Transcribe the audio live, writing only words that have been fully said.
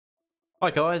Hi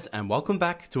guys, and welcome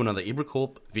back to another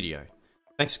IBRACORP video.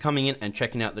 Thanks for coming in and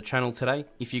checking out the channel today.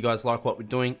 If you guys like what we're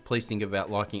doing, please think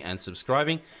about liking and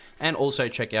subscribing, and also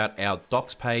check out our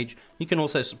docs page. You can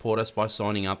also support us by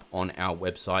signing up on our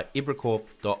website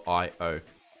IBRACORP.io.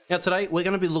 Now today we're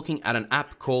going to be looking at an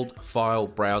app called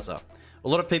filebrowser. A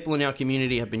lot of people in our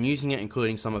community have been using it,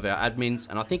 including some of our admins,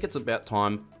 and I think it's about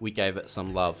time we gave it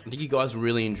some love. I think you guys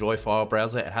really enjoy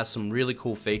filebrowser. It has some really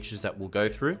cool features that we'll go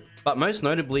through, but most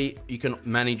notably, you can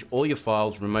manage all your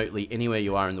files remotely anywhere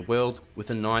you are in the world with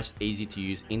a nice, easy to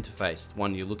use interface,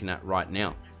 one you're looking at right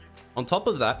now. On top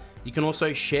of that, you can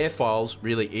also share files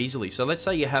really easily. So let's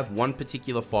say you have one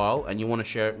particular file and you want to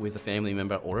share it with a family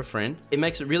member or a friend. It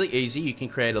makes it really easy. You can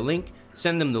create a link,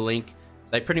 send them the link.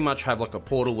 They pretty much have like a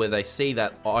portal where they see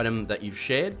that item that you've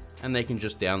shared and they can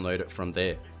just download it from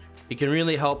there. It can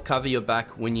really help cover your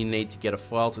back when you need to get a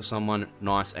file to someone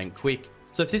nice and quick.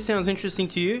 So if this sounds interesting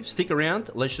to you, stick around.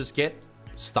 Let's just get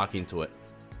stuck into it.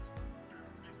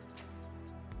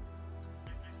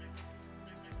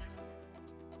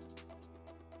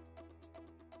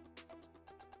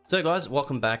 So guys,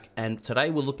 welcome back, and today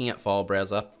we're looking at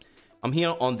filebrowser. I'm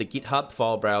here on the GitHub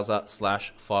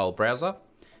filebrowser/filebrowser.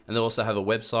 And they also have a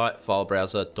website,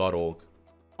 filebrowser.org.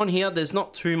 On here, there's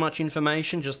not too much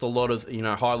information, just a lot of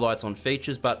highlights on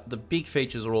features, but the big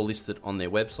features are all listed on their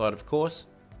website, of course.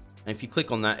 And if you click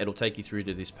on that, it'll take you through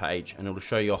to this page, and it'll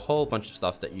show you a whole bunch of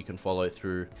stuff that you can follow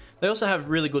through. They also have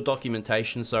really good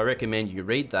documentation, so I recommend you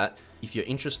read that if you're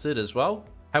interested as well.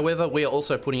 However, we are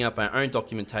also putting up our own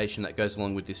documentation that goes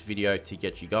along with this video to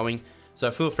get you going, so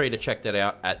feel free to check that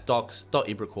out at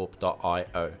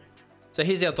docs.ibracorp.io. So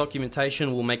here's our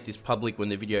documentation. We'll make this public when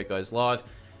the video goes live.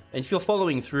 And if you're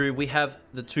following through, we have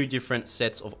the two different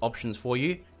sets of options for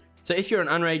you. So if you're an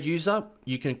Unraid user,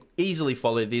 you can easily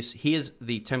follow this. Here's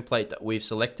the template that we've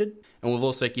selected, and we've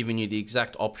also given you the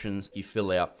exact options you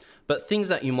fill out. But things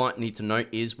that you might need to note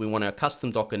is we want our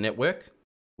custom Docker network.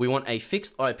 We want a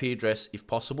fixed IP address if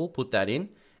possible, put that in,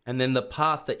 and then the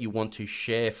path that you want to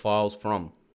share files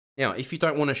from. Now, if you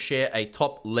don't want to share a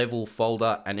top level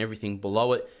folder and everything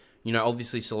below it,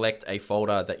 obviously select a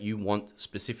folder that you want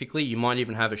specifically. You might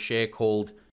even have a share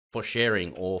called for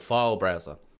sharing or file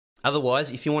browser.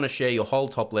 Otherwise, if you want to share your whole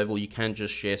top level, you can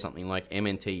just share something like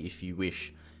MNT if you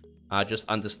wish. Just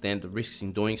understand the risks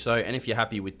in doing so. And if you're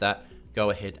happy with that,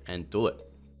 go ahead and do it.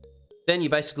 Then you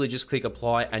basically just click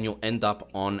apply and you'll end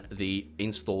up on the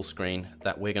install screen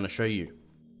that we're going to show you.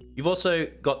 You've also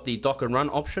got the Docker run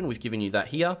option. We've given you that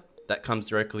here. That comes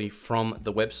directly from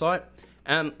the website.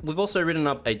 And we've also written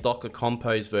up a Docker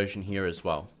Compose version here as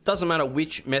well. Doesn't matter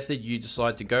which method you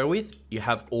decide to go with, you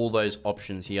have all those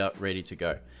options here ready to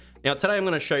go. Now today I'm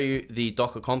going to show you the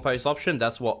Docker Compose option.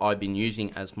 That's what I've been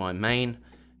using as my main.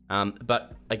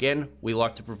 But again, we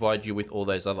like to provide you with all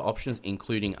those other options,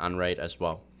 including Unraid as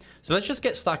well. So let's just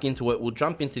get stuck into it. We'll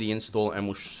jump into the install and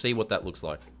we'll see what that looks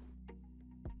like.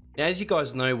 Now, as you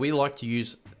guys know, we like to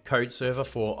use code server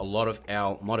for a lot of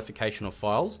our modification of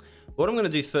files. What I'm going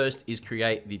to do first is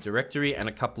create the directory and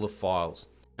a couple of files.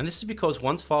 And this is because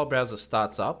once filebrowser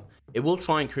starts up, it will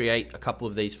try and create a couple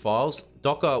of these files.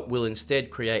 Docker will instead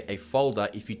create a folder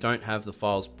if you don't have the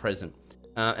files present.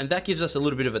 And that gives us a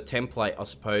little bit of a template, I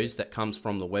suppose, that comes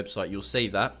from the website. You'll see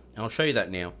that, and I'll show you that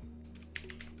now.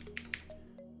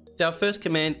 So our first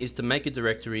command is to make a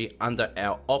directory under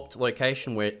our opt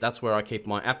location, that's where I keep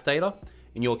my app data.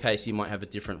 In your case, you might have a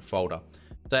different folder.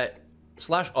 So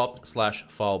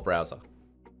 /opt/filebrowser.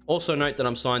 Also note that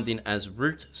I'm signed in as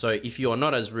root. So if you are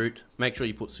not as root, make sure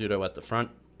you put sudo at the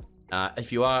front.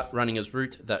 If you are running as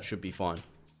root, that should be fine.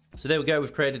 So there we go.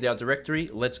 We've created our directory.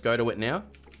 Let's go to it now.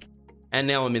 And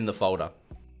now I'm in the folder.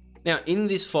 Now in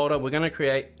this folder, we're going to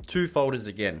create two folders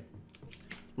again.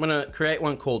 I'm going to create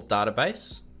one called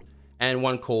database and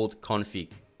one called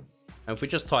config. And if we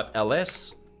just type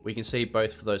ls, we can see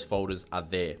both of those folders are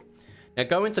there. Now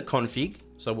go into config.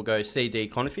 So we'll go cd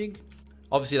config.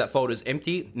 Obviously that folder is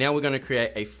empty. Now we're going to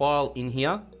create a file in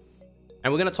here,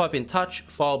 and we're going to type in touch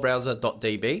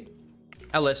filebrowser.db,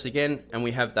 ls again, and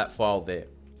we have that file there.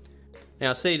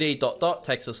 Now cd ...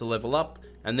 takes us a level up,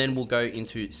 and then we'll go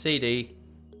into cd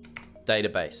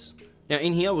database. Now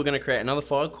in here, we're going to create another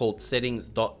file called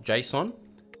settings.json,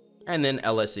 and then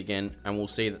ls again, and we'll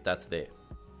see that that's there.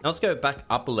 Now let's go back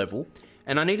up a level.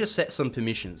 And I need to set some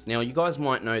permissions. Now you guys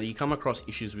might know that you come across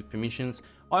issues with permissions.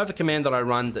 I have a command that I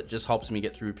run that just helps me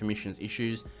get through permissions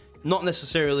issues. Not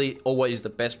necessarily always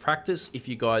the best practice. If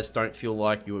you guys don't feel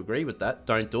like you agree with that,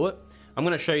 don't do it. I'm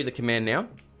going to show you the command now.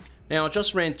 Now I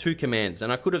just ran two commands,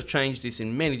 and I could have changed this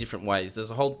in many different ways. There's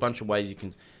a whole bunch of ways you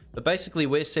can, but basically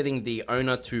we're setting the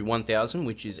owner to 1000,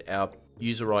 which is our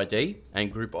user ID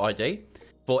and group ID.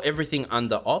 for everything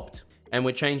under opt, and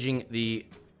we're changing the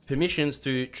permissions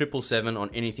to 777 on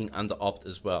anything under opt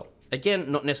as well.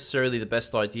 Again, not necessarily the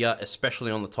best idea,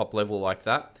 especially on the top level like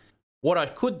that. What I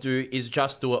could do is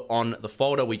just do it on the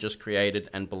folder we just created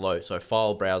and below, so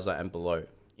file browser and below.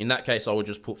 In that case, I would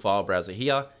just put file browser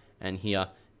here and here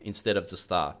instead of the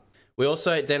star. We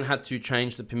also then had to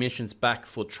change the permissions back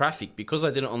for traffic. Because I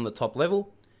did it on the top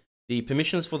level, the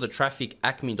permissions for the traffic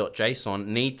acme.json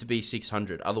need to be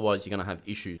 600, otherwise you're going to have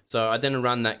issues. So I then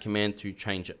run that command to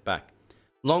change it back.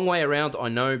 Long way around, I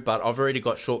know, but I've already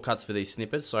got shortcuts for these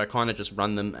snippets, so I kind of just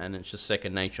run them and it's just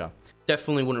second nature.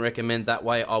 Definitely wouldn't recommend that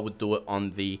way. I would do it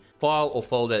on the file or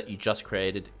folder that you just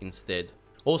created instead.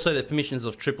 Also, the permissions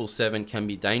of 777 can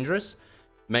be dangerous.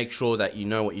 Make sure that you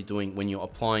know what you're doing when you're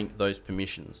applying those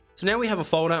permissions. So now we have a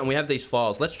folder and we have these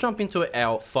files. Let's jump into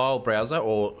our file browser,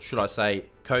 or should I say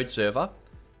code server,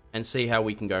 and see how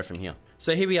we can go from here.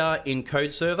 So here we are in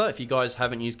Code Server. If you guys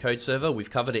haven't used Code Server,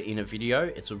 we've covered it in a video.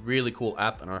 It's a really cool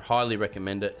app and I highly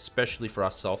recommend it, especially for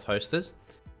us self-hosters.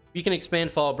 You can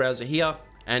expand File Browser here,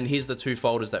 and here's the two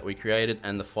folders that we created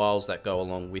and the files that go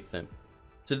along with them.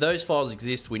 So those files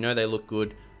exist, we know they look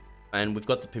good, and we've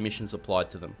got the permissions applied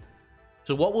to them.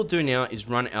 So what we'll do now is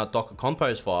run our Docker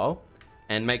Compose file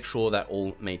and make sure that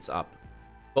all meets up.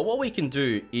 But what we can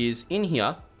do is in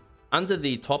here, under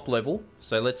the top level,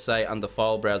 so let's say under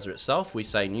file browser itself, we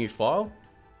say new file,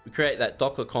 we create that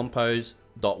docker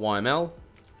compose.yml,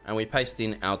 and we paste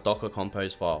in our Docker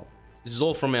Compose file. This is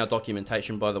all from our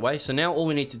documentation, by the way. So now all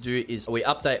we need to do is we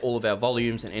update all of our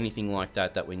volumes and anything like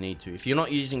that that we need to. If you're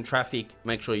not using traffic,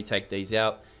 make sure you take these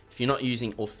out. If you're not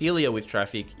using Ophelia with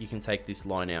traffic, you can take this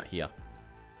line out here.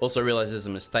 Also realize there's a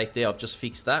mistake there. I've just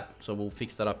fixed that. So we'll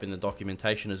fix that up in the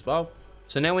documentation as well.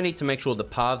 So now we need to make sure the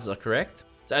paths are correct.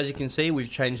 So as you can see, we've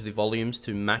changed the volumes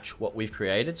to match what we've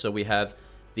created. So we have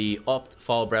the opt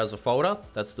file browser folder,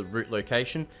 that's the root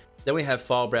location. Then we have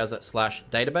file browser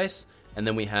 /database, and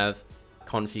then we have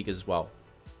config as well.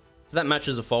 So that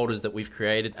matches the folders that we've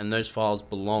created, and those files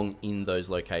belong in those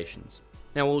locations.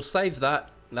 Now we'll save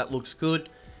that. That looks good.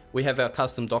 We have our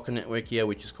custom Docker network here,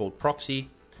 which is called proxy.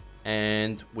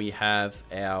 And we have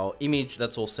our image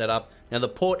that's all set up. Now the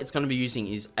port it's going to be using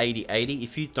is 8080.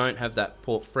 If you don't have that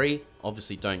port free,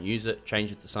 obviously don't use it,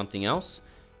 change it to something else.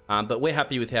 But we're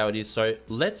happy with how it is. So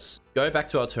let's go back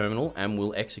to our terminal and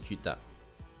we'll execute that.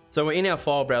 So we're in our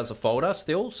file browser folder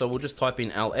still. So we'll just type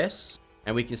in ls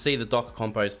and we can see the Docker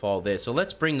Compose file there. So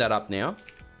let's bring that up now.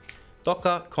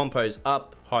 Docker Compose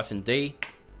up -d.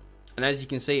 And as you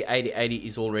can see, 8080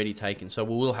 is already taken. So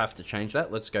we will have to change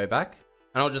that. Let's go back.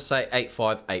 And I'll just say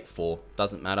 8584,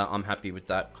 doesn't matter, I'm happy with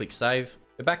that, click save.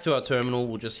 But back to our terminal,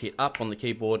 we'll just hit up on the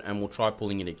keyboard and we'll try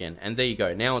pulling it again. And there you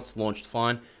go, now it's launched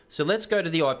fine. So let's go to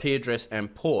the IP address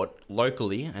and port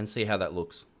locally and see how that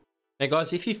looks. Now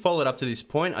guys, if you followed up to this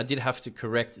point, I did have to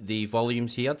correct the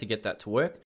volumes here to get that to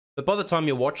work. But by the time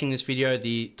you're watching this video,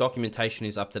 the documentation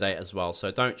is up to date as well.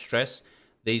 So don't stress,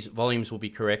 these volumes will be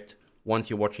correct once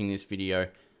you're watching this video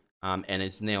and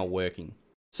it's now working.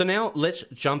 So now let's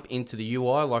jump into the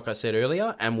UI like I said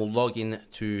earlier and we'll log in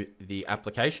to the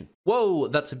application. Whoa,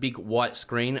 that's a big white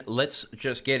screen. Let's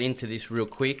just get into this real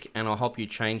quick and I'll help you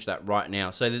change that right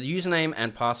now. So the username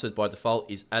and password by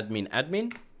default is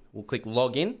admin. We'll click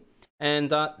login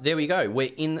and there we go.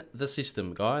 We're in the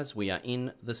system, guys. We are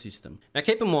in the system. Now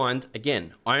keep in mind,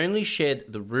 again, I only shared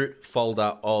the root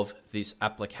folder of this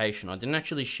application. I didn't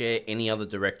actually share any other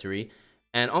directory.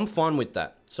 And I'm fine with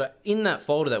that. So in that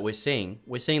folder that we're seeing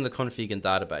the config and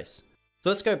database. So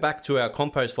let's go back to our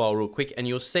compose file real quick and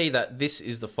you'll see that this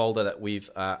is the folder that we've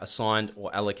assigned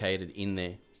or allocated in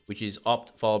there, which is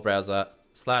opt file browser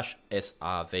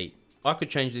 /srv. I could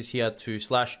change this here to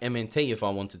 /mnt if I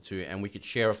wanted to, and we could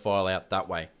share a file out that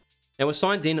way. Now we're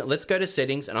signed in, let's go to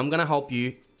settings and I'm gonna help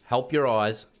your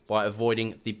eyes by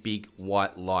avoiding the big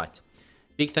white light.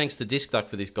 Big thanks to DiskDuck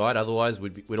for this guide, otherwise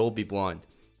we'd all be blind.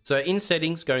 So in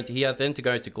settings, go into here, then to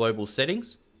go to global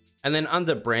settings. And then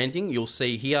under branding, you'll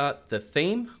see here the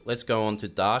theme. Let's go on to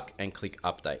dark and click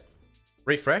update.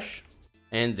 Refresh.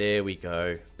 And there we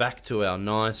go. Back to our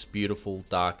nice, beautiful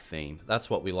dark theme. That's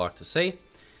what we like to see.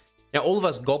 Now, all of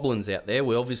us goblins out there,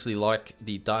 we obviously like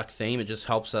the dark theme. It just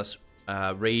helps us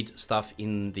read stuff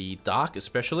in the dark,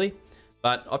 especially.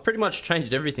 But I've pretty much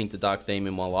changed everything to dark theme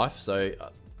in my life. So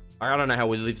I don't know how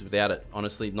we lived without it,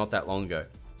 honestly, not that long ago.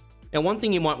 Now, one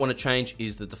thing you might want to change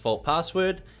is the default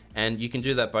password, and you can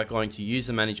do that by going to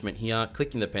user management here,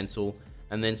 clicking the pencil,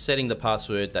 and then setting the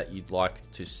password that you'd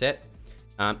like to set.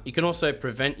 You can also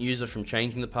prevent user from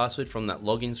changing the password from that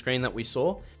login screen that we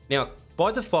saw. Now,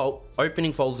 by default,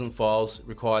 opening folders and files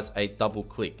requires a double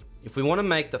click. If we want to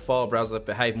make the file browser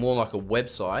behave more like a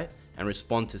website and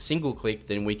respond to single click,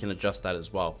 then we can adjust that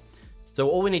as well. So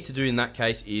all we need to do in that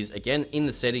case is, again, in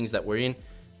the settings that we're in,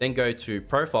 then go to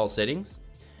profile settings.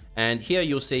 And here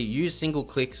you'll see use single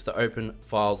clicks to open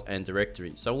files and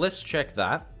directories. So let's check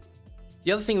that.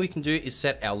 The other thing we can do is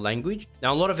set our language.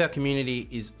 Now, a lot of our community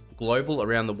is global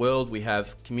around the world. We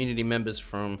have community members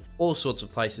from all sorts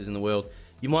of places in the world.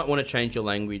 You might want to change your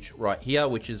language right here,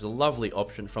 which is a lovely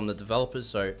option from the developers.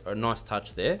 So a nice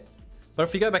touch there. But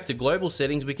if we go back to global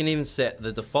settings, we can even set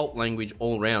the default language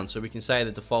all around. So we can say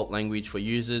the default language for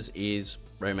users is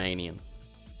Romanian.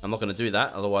 I'm not going to do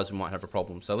that, otherwise we might have a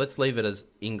problem. So let's leave it as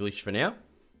English for now.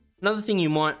 Another thing you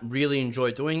might really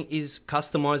enjoy doing is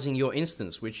customizing your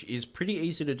instance, which is pretty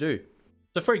easy to do.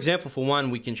 So for example, for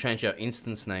one, we can change our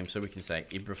instance name. So we can say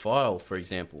IBRAFile, for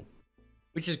example,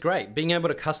 which is great. Being able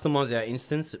to customize our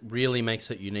instance really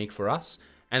makes it unique for us.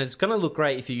 And it's going to look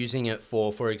great if you're using it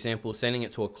for example, sending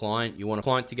it to a client. You want a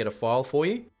client to get a file for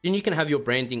you. Then you can have your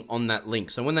branding on that link.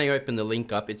 So when they open the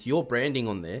link up, it's your branding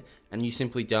on there and you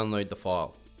simply download the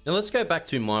file. Now let's go back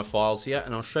to my files here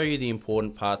and I'll show you the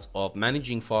important parts of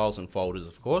managing files and folders,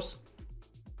 of course.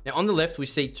 Now on the left, we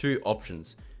see two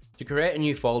options: to create a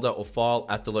new folder or file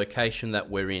at the location that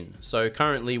we're in. So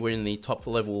currently we're in the top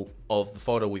level of the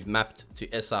folder we've mapped to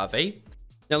SRV.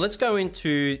 Now let's go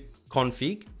into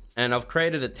config and I've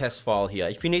created a test file here.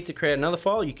 If you need to create another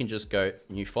file, you can just go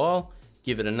new file,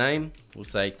 give it a name. We'll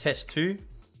say test2.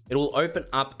 It will open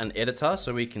up an editor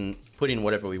so we can put in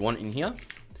whatever we want in here.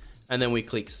 And then we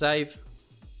click save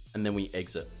and then we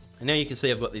exit. And now you can see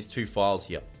I've got these two files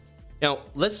here. Now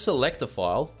let's select a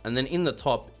file and then in the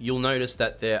top, you'll notice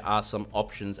that there are some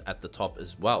options at the top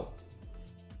as well.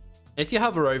 If you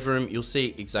hover over them, you'll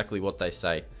see exactly what they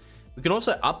say. We can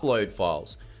also upload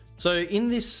files. So in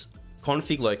this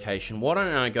config location, why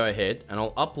don't I go ahead and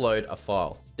I'll upload a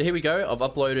file. So here we go. I've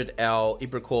uploaded our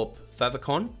IBRACORP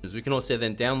favicon. We can also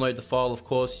then download the file, of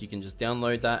course. You can just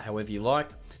download that however you like.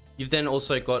 You've then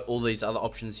also got all these other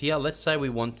options here. Let's say we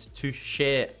want to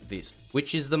share this,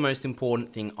 which is the most important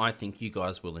thing I think you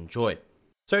guys will enjoy.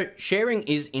 So sharing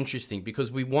is interesting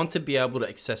because we want to be able to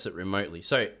access it remotely.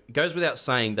 So it goes without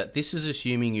saying that this is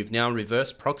assuming you've now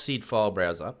reverse proxied file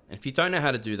browser. And if you don't know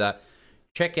how to do that,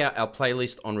 check out our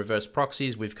playlist on reverse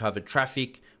proxies. We've covered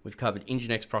traffic, we've covered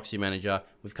Nginx proxy manager,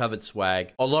 we've covered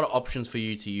swag, a lot of options for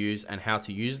you to use and how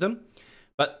to use them.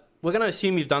 But we're going to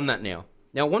assume you've done that now.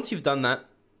 Now, once you've done that,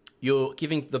 you're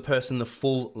giving the person the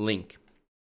full link.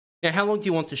 Now, how long do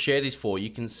you want to share this for? You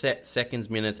can set seconds,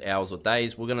 minutes, hours, or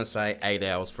days. We're going to say 8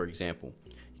 hours, for example.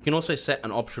 You can also set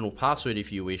an optional password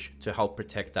if you wish to help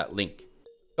protect that link.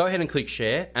 Go ahead and click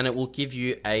share and it will give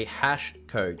you a hash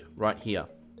code right here.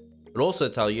 It'll also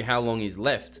tell you how long is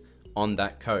left on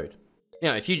that code.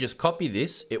 Now, if you just copy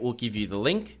this, it will give you the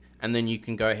link and then you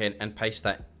can go ahead and paste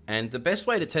that. And the best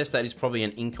way to test that is probably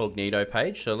an incognito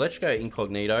page. So let's go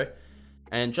incognito.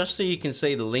 And just so you can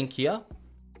see the link here,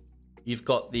 you've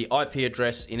got the IP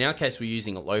address. In our case, we're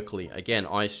using it locally. Again,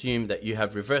 I assume that you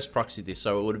have reverse proxied this.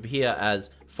 So it would appear as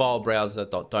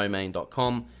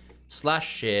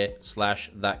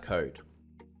filebrowser.domain.com/share/that code.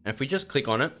 And if we just click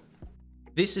on it,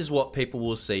 this is what people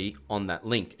will see on that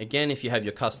link. Again, if you have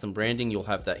your custom branding, you'll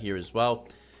have that here as well.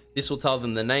 This will tell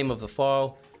them the name of the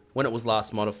file, when it was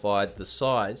last modified, the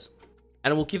size,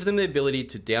 and it will give them the ability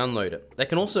to download it. They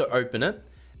can also open it.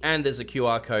 And there's a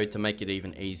QR code to make it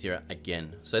even easier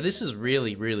again. So this is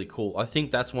really, really cool. I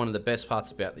think that's one of the best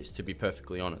parts about this, to be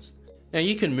perfectly honest. Now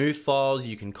you can move files,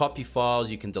 you can copy files,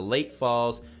 you can delete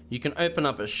files, you can open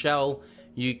up a shell,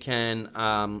 you can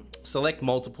select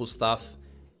multiple stuff.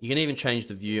 You can even change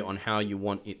the view on how you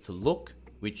want it to look,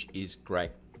 which is great.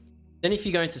 Then if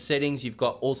you go into settings, you've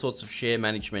got all sorts of share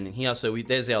management in here. So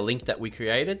there's our link that we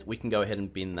created. We can go ahead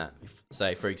and bin that. If,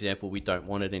 say, for example, we don't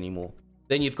want it anymore.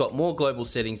 Then you've got more global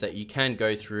settings that you can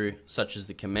go through, such as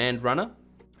the command runner.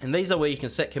 And these are where you can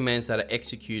set commands that are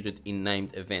executed in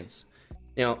named events.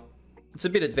 Now, it's a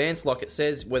bit advanced, like it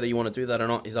says. Whether you want to do that or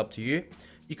not is up to you.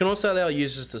 You can also allow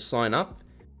users to sign up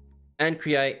and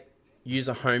create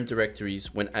user home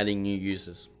directories when adding new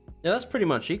users. Now that's pretty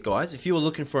much it, guys. If you were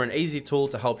looking for an easy tool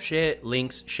to help share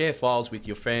links, share files with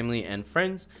your family and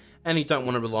friends, and you don't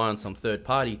want to rely on some third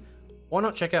party, why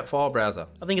not check out File Browser?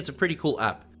 I think it's a pretty cool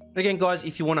app. And again, guys,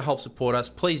 if you want to help support us,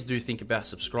 please do think about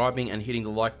subscribing and hitting the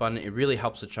like button. It really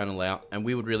helps the channel out and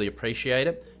we would really appreciate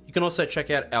it. You can also check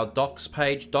out our docs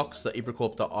page,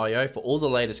 docs.ibracorp.io, for all the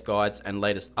latest guides and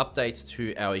latest updates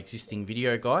to our existing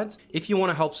video guides. If you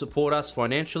want to help support us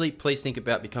financially, please think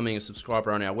about becoming a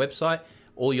subscriber on our website.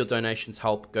 All your donations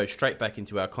help go straight back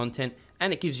into our content,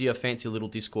 and it gives you a fancy little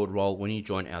Discord role when you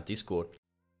join our Discord.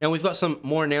 Now we've got some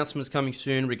more announcements coming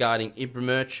soon regarding Ibra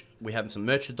merch. We have some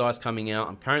merchandise coming out.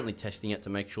 I'm currently testing it to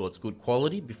make sure it's good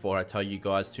quality before I tell you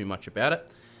guys too much about it,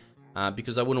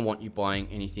 because I wouldn't want you buying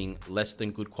anything less than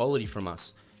good quality from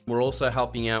us. We're also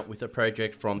helping out with a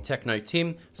project from Techno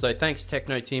Tim. So thanks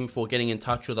Techno Tim for getting in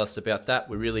touch with us about that.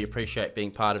 We really appreciate being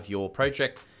part of your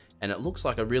project, and it looks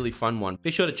like a really fun one.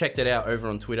 Be sure to check that out over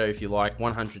on Twitter if you like.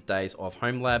 100 Days of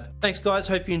Home Lab. Thanks guys,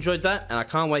 hope you enjoyed that, and I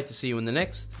can't wait to see you in the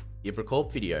next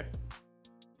IBRACORP video.